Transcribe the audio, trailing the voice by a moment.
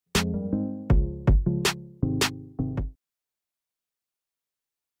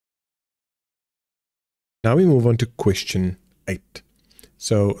Now we move on to question 8.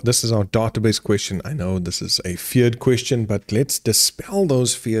 So this is our database question. I know this is a feared question, but let's dispel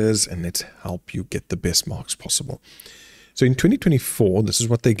those fears and let's help you get the best marks possible. So in 2024, this is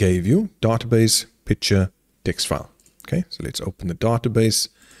what they gave you: database, picture, text file. Okay, so let's open the database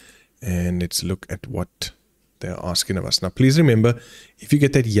and let's look at what they're asking of us. Now, please remember, if you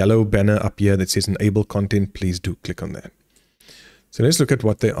get that yellow banner up here that says enable content, please do click on that. So let's look at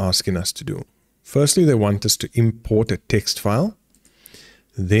what they're asking us to do. Firstly, they want us to import a text file.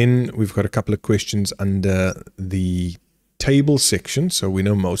 Then we've got a couple of questions under the table section. So we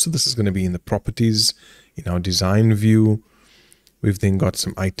know most of this is going to be in the properties, in our design view. We've then got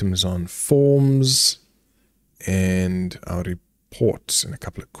some items on forms and our reports and a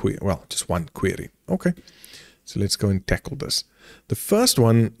couple of queries. Well, just one query. Okay. So let's go and tackle this. The first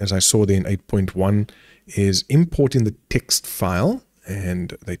one, as I saw there in 8.1, is importing the text file,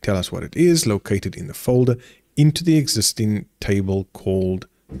 and they tell us what it is, located in the folder, into the existing table called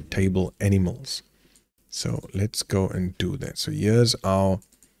table animals. So let's go and do that. So here's our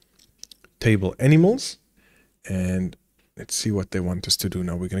table animals, and let's see what they want us to do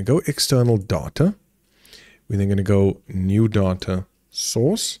now. We're going to go external data. We're then going to go new data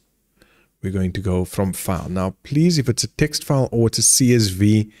source. We're going to go from file. Now, please, if it's a text file or it's a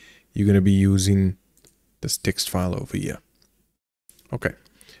CSV, you're going to be using this text file over here. Okay.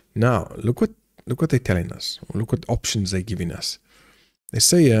 Now, look what they're telling us. Look what options they're giving us. They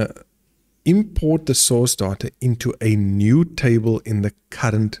say import the source data into a new table in the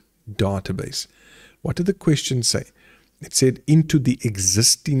current database. What did the question say? It said into the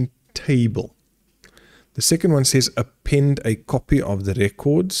existing table. The second one says append a copy of the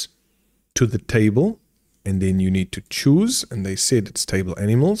records to the table, and then you need to choose, and they said it's table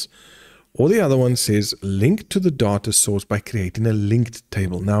animals. Or the other one says link to the data source by creating a linked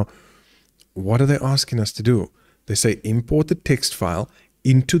table. Now, what are they asking us to do? They say import the text file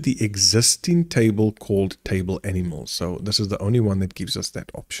into the existing table called table animals. So this is the only one that gives us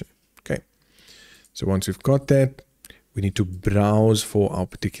that option. Okay. So once we've got that, we need to browse for our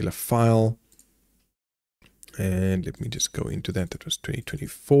particular file. And let me just go into that. That was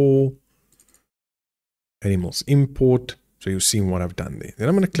 2024. Animals import. So you've seen what I've done there. Then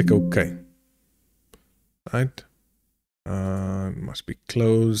I'm going to click OK. Right. Must be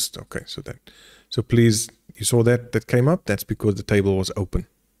closed. Okay. So please, you saw that came up. That's because the table was open.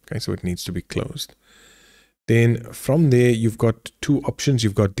 Okay. So it needs to be closed. Then from there, you've got two options.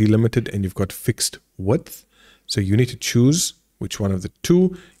 You've got delimited and you've got fixed width. So you need to choose which one of the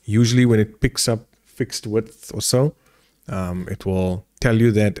two. Usually when it picks up fixed width or so, it will tell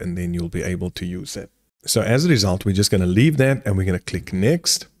you that, and then you'll be able to use that. So as a result, we're just going to leave that and we're going to click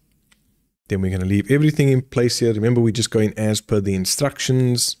next. Then we're going to leave everything in place here. Remember, we're just going as per the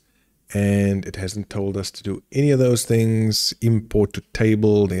instructions, and it hasn't told us to do any of those things. Import to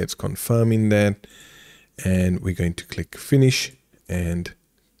table, there it's confirming that. And we're going to click finish and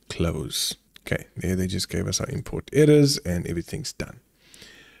close. Okay, there they just gave us our import errors and everything's done.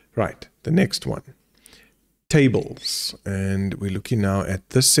 Right, the next one. Tables, and we're looking now at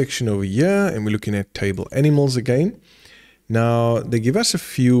this section over here, and we're looking at table animals again. Now they give us a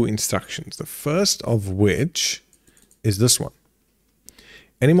few instructions, the first of which is this one: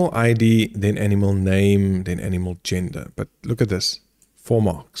 animal ID, then animal name, then animal gender. But look at this, 4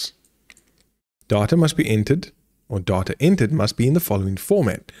 marks. Data must be entered, or data entered must be in the following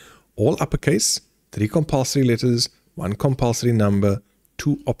format: all uppercase, 3 compulsory letters, 1 compulsory number,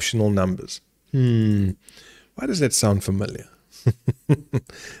 2 optional numbers. Why does that sound familiar?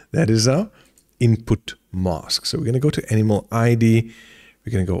 That is our input mask. So we're going to go to animal ID.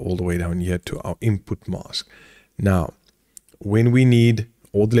 We're going to go all the way down here to our input mask. Now, when we need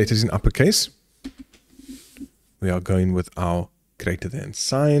all the letters in uppercase, we are going with our greater than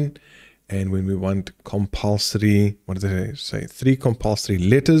sign. And when we want compulsory, what did they say? 3 compulsory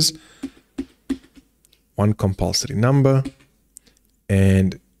letters, 1 compulsory number,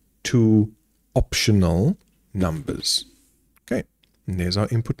 and 2 optional numbers. Okay, and there's our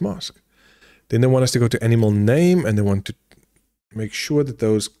input mask. Then they want us to go to animal name, and they want to make sure that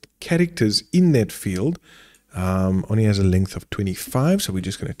those characters in that field only has a length of 25. So we're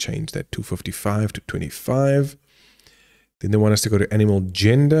just going to change that 255 to 25. Then they want us to go to animal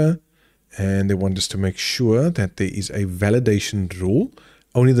gender, and they want us to make sure that there is a validation rule.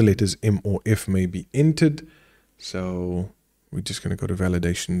 Only the letters M or F may be entered. So we're just going to go to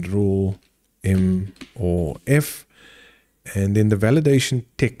validation rule M or F. And then the validation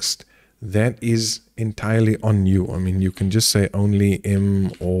text, that is entirely on you. I mean, you can just say only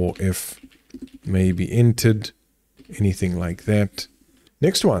M or F may be entered, anything like that.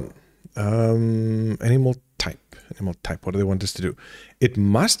 Next one, Animal type. Animal type. What do they want us to do? It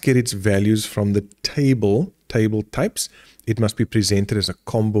must get its values from the table types. It must be presented as a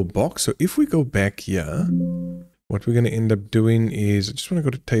combo box. So if we go back here, what we're going to end up doing is, I just want to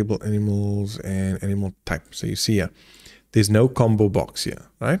go to table animals and animal type. So you see here, there's no combo box here,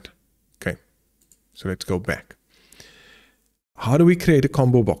 right? Okay. So let's go back. How do we create a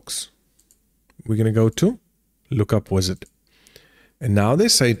combo box? We're going to go to lookup wizard. And now they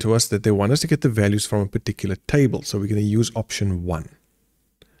say to us that they want us to get the values from a particular table. So we're going to use option 1.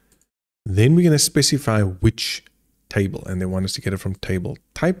 Then we're going to specify which table. And they want us to get it from table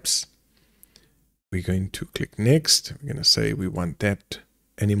types. We're going to click next. We're going to say we want that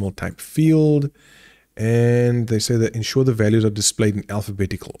animal type field. And they say that ensure the values are displayed in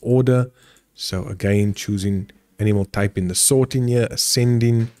alphabetical order. So again, choosing animal type in the sorting here,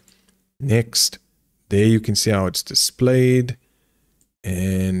 ascending, next. There you can see how it's displayed.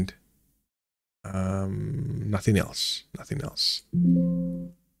 And nothing else.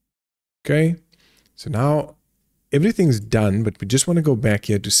 Okay, so now everything's done, but we just want to go back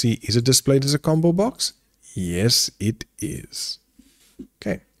here to see, is it displayed as a combo box? Yes, it is.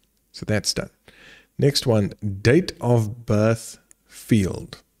 Okay, so that's done. Next one, date of birth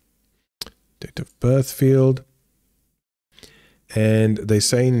field. Date of birth field. And they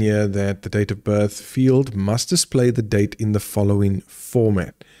say in here that the date of birth field must display the date in the following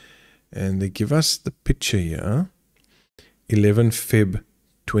format. And they give us the picture here, 11 Feb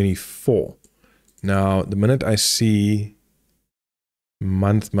 24. Now, the minute I see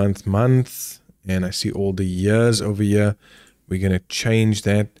month, and I see all the years over here, we're going to change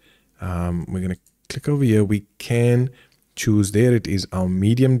that. We're going to click over here. We can choose there. It is our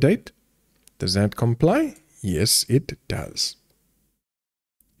medium date. Does that comply? Yes, it does.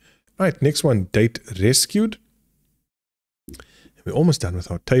 Right, next one, date rescued. We're almost done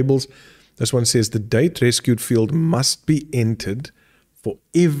with our tables. This one says the date rescued field must be entered for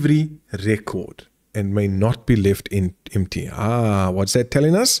every record and may not be left empty. What's that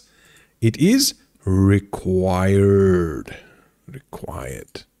telling us? It is required.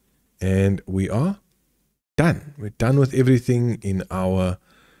 Required. And we are done. We're done with everything in our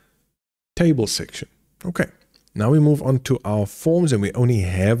table section. Okay. Now we move on to our forms, and we only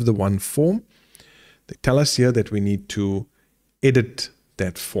have the one form. They tell us here that we need to edit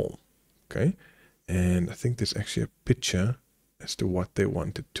that form. Okay. And I think there's actually a picture as to what they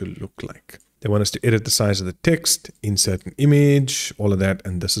want it to look like. They want us to edit the size of the text, insert an image, all of that,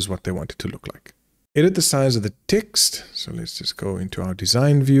 and this is what they want it to look like. Edit the size of the text. So let's just go into our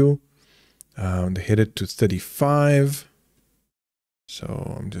design view. They head it to 35.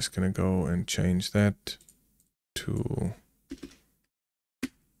 So I'm just going to go and change that to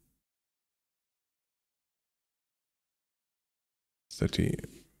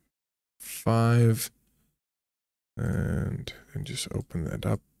 35, and then just open that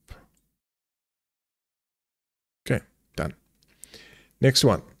up. Okay, done. Next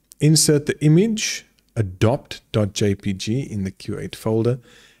one, insert the image adopt.jpg in the Q8 folder,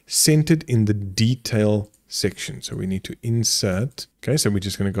 centered in the detail section. So we need to insert. Okay, so we're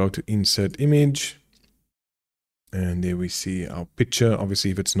just going to go to insert image. And there we see our picture.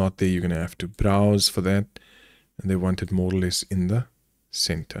 Obviously, if it's not there, you're going to have to browse for that. And they want it more or less in the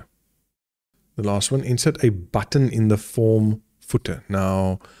center. The last one, insert a button in the form footer.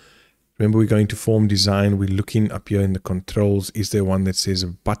 Now, remember we're going to form design. We're looking up here in the controls. Is there one that says a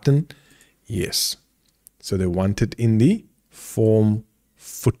button? Yes. So they want it in the form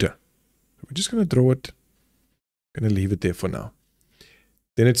footer. We're just going to draw it. I'm going to leave it there for now.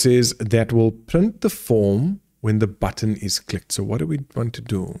 Then it says that will print the form when the button is clicked. So what do we want to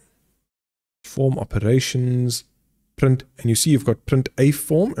do? Form operations, print, and you see you've got print a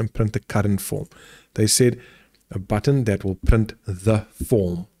form and print the current form. They said a button that will print the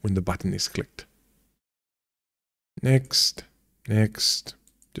form when the button is clicked. Next, next,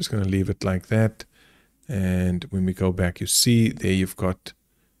 just going to leave it like that. And when we go back, you see there you've got,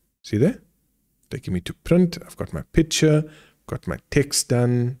 see there? Taking me to print. I've got my picture, got my text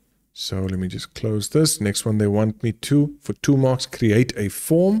done. So let me just close this. Next one, they want me to, for 2 marks, create a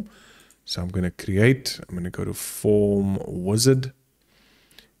form. So I'm going to create, I'm going to go to form wizard,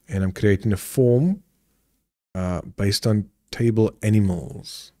 and I'm creating a form based on table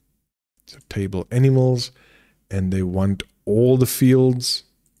animals. So table animals, and they want all the fields.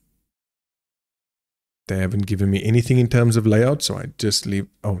 They haven't given me anything in terms of layout, so I just leave,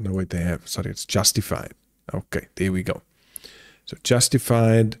 oh no wait, they have, sorry, it's justified. Okay, there we go. So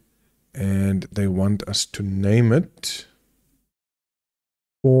justified. And they want us to name it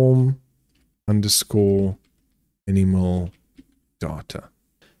form _ animal data.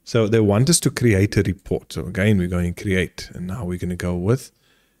 So they want us to create a report. So again, we're going to create, and now we're going to go with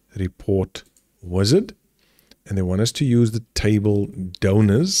report wizard. And they want us to use the table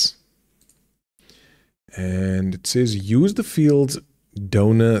donors. And it says use the fields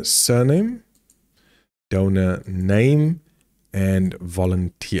donor surname, donor name, and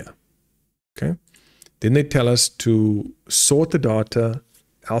volunteer. Okay. Then they tell us to sort the data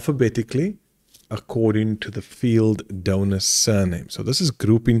alphabetically according to the field donor surname. So this is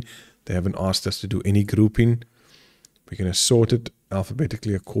grouping. They haven't asked us to do any grouping. We're going to sort it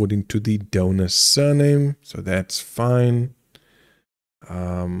alphabetically according to the donor surname. So that's fine.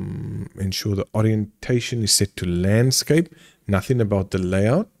 Ensure the orientation is set to landscape. Nothing about the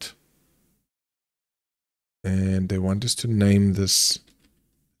layout. And they want us to name this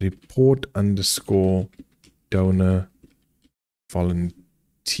report underscore donor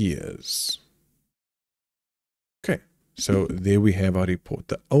volunteers. Okay, so there we have our report.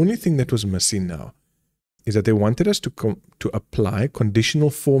 The only thing that was missing now is that they wanted us to apply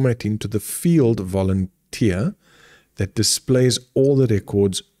conditional formatting to the field volunteer that displays all the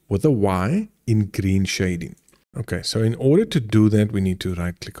records with a Y in green shading. Okay, so in order to do that, we need to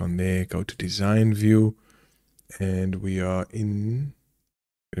right click on there, go to design view, and we are going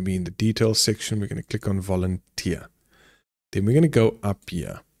to be in the details section. We're going to click on volunteer. Then we're going to go up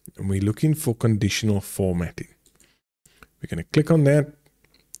here and we're looking for conditional formatting. We're going to click on that,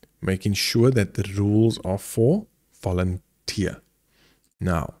 making sure that the rules are for volunteer.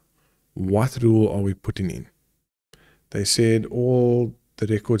 Now, what rule are we putting in? They said all the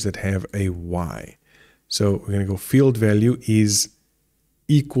records that have a Y. So we're going to go field value is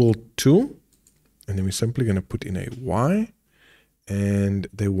equal to, and then we're simply going to put in a Y, and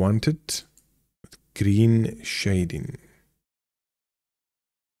they want it with green shading.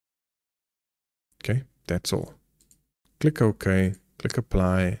 Okay, that's all. Click OK, click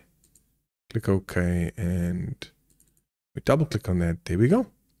apply, click OK, and we double click on that. There we go.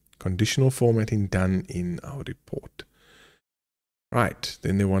 Conditional formatting done in our report. Right,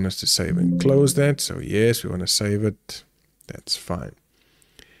 then they want us to save and close that. So yes, we want to save it. That's fine.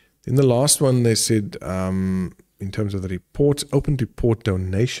 Then the last one, they said in terms of the reports, open report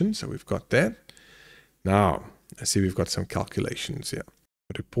donation. So we've got that. Now, I see we've got some calculations here.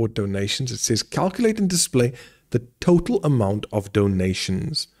 Report donations, it says calculate and display the total amount of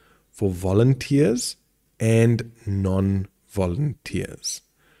donations for volunteers and non-volunteers.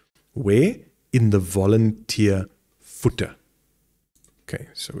 Where? In the volunteer footer. Okay,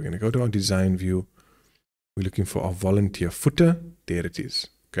 so we're going to go to our design view. We're looking for our volunteer footer. There it is.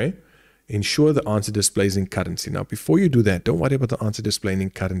 Okay. Ensure the answer displays in currency. Now, before you do that, don't worry about the answer displaying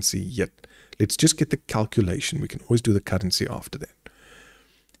in currency yet. Let's just get the calculation. We can always do the currency after that.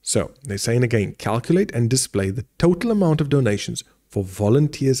 So they're saying again, calculate and display the total amount of donations for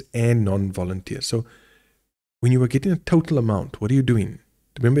volunteers and non-volunteers. So when you are getting a total amount, what are you doing?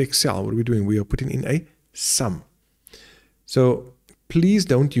 Remember Excel, what are we doing? We are putting in a sum. So please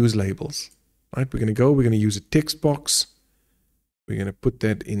don't use labels, right? We're going to use a text box. We're going to put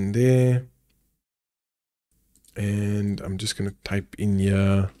that in there. And I'm just going to type in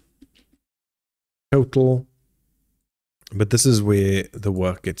here total. But this is where the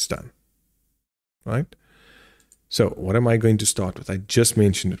work gets done, right? So what am I going to start with? I just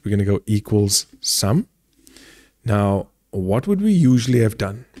mentioned it. We're going to go equals sum. Now, what would we usually have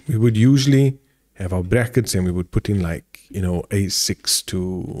done? We would usually have our brackets and we would put in like, A6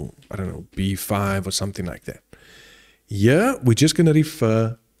 to, I don't know, B5 or something like that. Here, we're just going to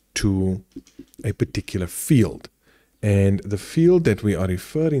refer to a particular field. And the field that we are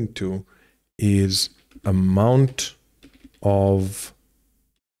referring to is amount of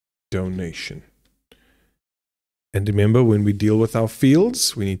donation. And remember, when we deal with our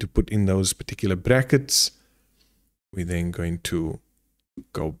fields, we need to put in those particular brackets. We're then going to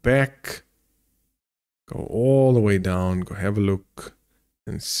go back, go all the way down, go have a look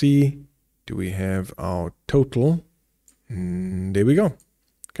and see, do we have our total? There we go.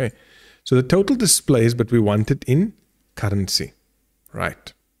 Okay, so the total displays, but we want it in currency.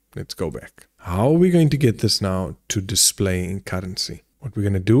 Right, let's go back. How are we going to get this now to display in currency? What we're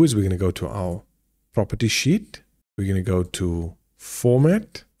going to do is we're going to go to our property sheet. We're going to go to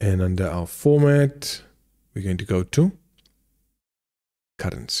format, and under our format, we're going to go to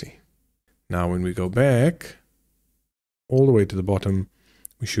currency. Now, when we go back all the way to the bottom,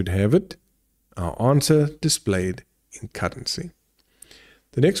 we should have it, our answer displayed in currency.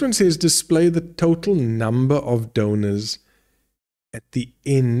 The next one says display the total number of donors at the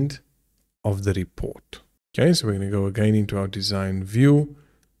end of the report. Okay, so we're going to go again into our design view.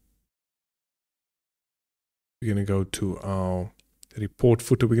 We're going to go to our The report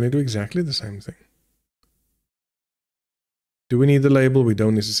footer, we're going to do exactly the same thing. Do we need the label? We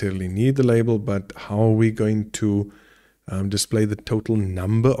don't necessarily need the label, but how are we going to display the total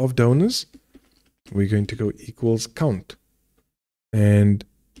number of donors? We're going to go equals count. And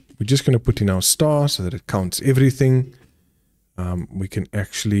we're just going to put in our star so that it counts everything. We can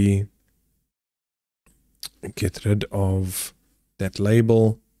actually get rid of that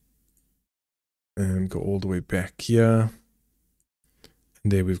label and go all the way back here.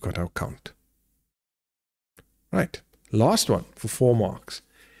 And there we've got our count. Right. Last one for 4 marks.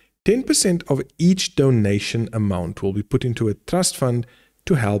 10% of each donation amount will be put into a trust fund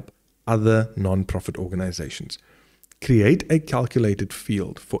to help other non-profit organizations. Create a calculated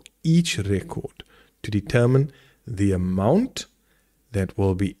field for each record to determine the amount that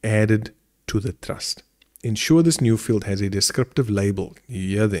will be added to the trust. Ensure this new field has a descriptive label, you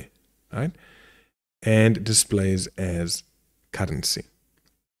hear there, right? And displays as currency.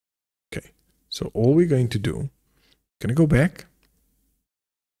 Okay, so all we're going to do, going to go back.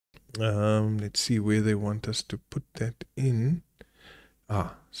 Let's see where they want us to put that in.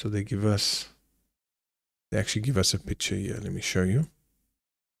 So they actually give us a picture here. Let me show you.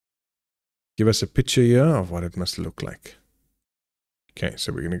 Give us a picture here of what it must look like. Okay,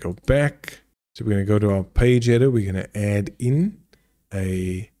 so we're going to go back. So we're going to go to our page header. We're going to add in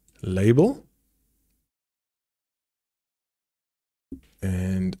a label.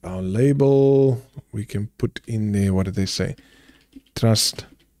 And our label, we can put in there, what did they say? Trust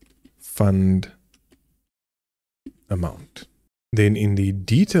fund amount. Then in the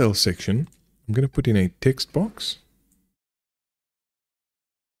detail section, I'm going to put in a text box.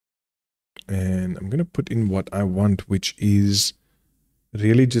 And I'm going to put in what I want, which is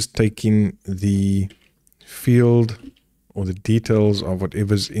really just taking the field or the details of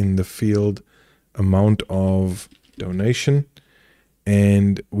whatever's in the field amount of donation.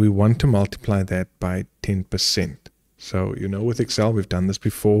 And we want to multiply that by 10%. So, you know, with Excel, we've done this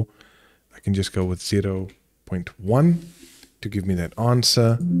before. I can just go with 0.1 to give me that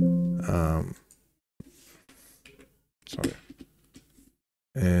answer. Sorry.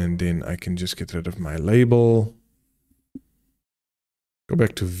 And then I can just get rid of my label. Go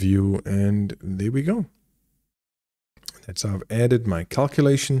back to view, and there we go. That's how I've added my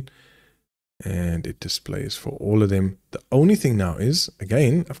calculation. And it displays for all of them. The only thing now is,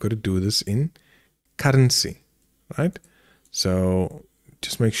 again, I've got to do this in currency, right? So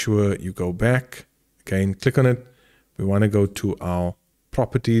just make sure you go back. Again, click on it. We want to go to our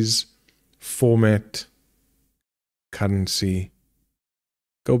properties, format, currency.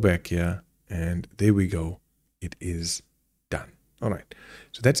 Go back here, and there we go. It is done. All right.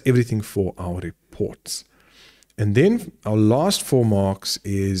 So that's everything for our reports. And then our last 4 marks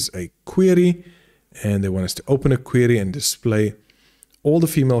is a query, and they want us to open a query and display all the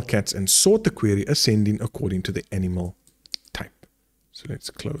female cats and sort the query ascending according to the animal type. So let's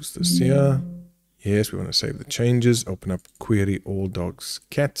close this here. Yes, we want to save the changes. Open up query all dogs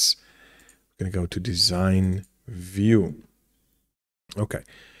cats. We're going to go to design view. Okay,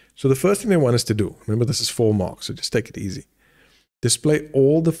 so the first thing they want us to do, remember this is 4 marks, so just take it easy. Display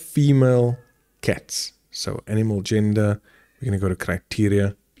all the female cats. So animal gender, we're going to go to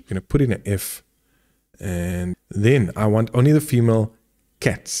criteria, we're going to put in an F, and then I want only the female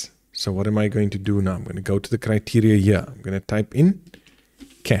cats. So what am I going to do now? I'm going to go to the criteria here. I'm going to type in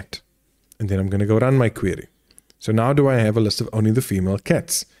cat, and then I'm going to go run my query. So now do I have a list of only the female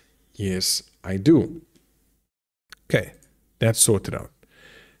cats? Yes, I do. Okay, that's sorted out.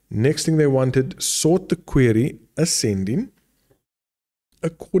 Next thing they wanted, sort the query ascending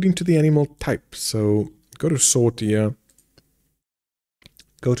according to the animal type. So go to sort here,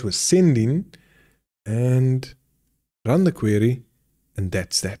 go to ascending, and run the query, and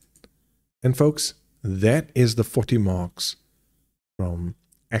that's that. And folks, that is the 40 marks from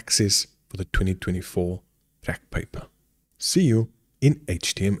Access for the 2024 track paper. See you in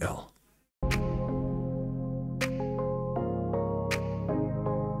HTML.